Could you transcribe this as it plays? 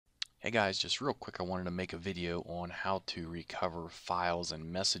Hey guys, just real quick, I wanted to make a video on how to recover files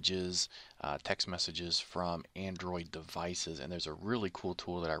and messages, text messages from Android devices. And there's a really cool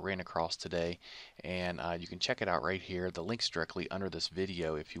tool that I ran across today, and you can check it out right here. The link's directly under this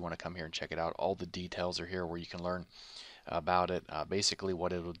video if you want to come here and check it out. All the details are here where you can learn about it. Basically,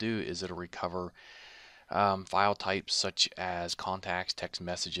 what it'll do is it'll recover file types such as contacts, text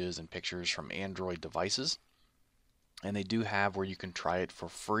messages, and pictures from Android devices. And they do have where you can try it for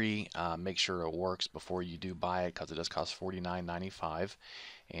free. Make sure it works before you do buy it, because it does cost $49.95.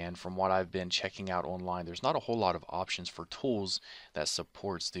 And from what I've been checking out online, there's not a whole lot of options for tools that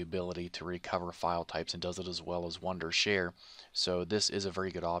supports the ability to recover file types and does it as well as Wondershare. So this is a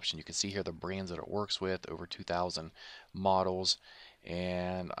very good option. You can see here the brands that it works with, over 2,000 models.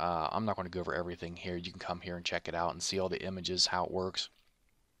 And I'm not going to go over everything here. You can come here and check it out and see all the images, how it works.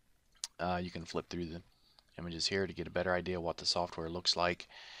 You can flip through the images here to get a better idea what the software looks like.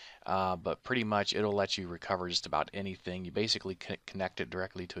 But pretty much it'll let you recover just about anything. You basically connect it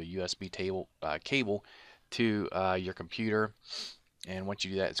directly to a USB cable to your computer, and once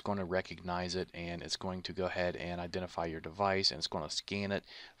you do that, it's going to recognize it, and it's going to go ahead and identify your device, and it's going to scan it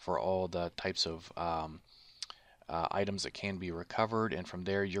for all the types of items that can be recovered. And from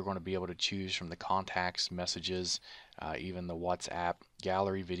there you're going to be able to choose from the contacts, messages, even the WhatsApp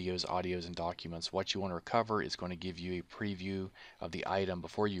gallery, videos, audios, and documents what you want to recover. It's going to give you a preview of the item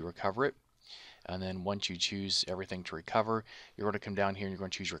before you recover it. And then once you choose everything to recover, you're going to come down here and you're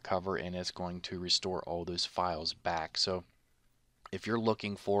going to choose recover, and it's going to restore all those files back. So if you're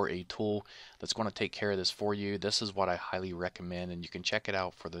looking for a tool that's going to take care of this for you, this is what I highly recommend. And you can check it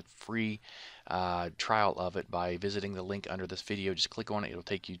out for the free trial of it by visiting the link under this video. Just click on it, it'll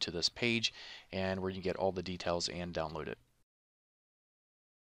take you to this page and where you get all the details and download it.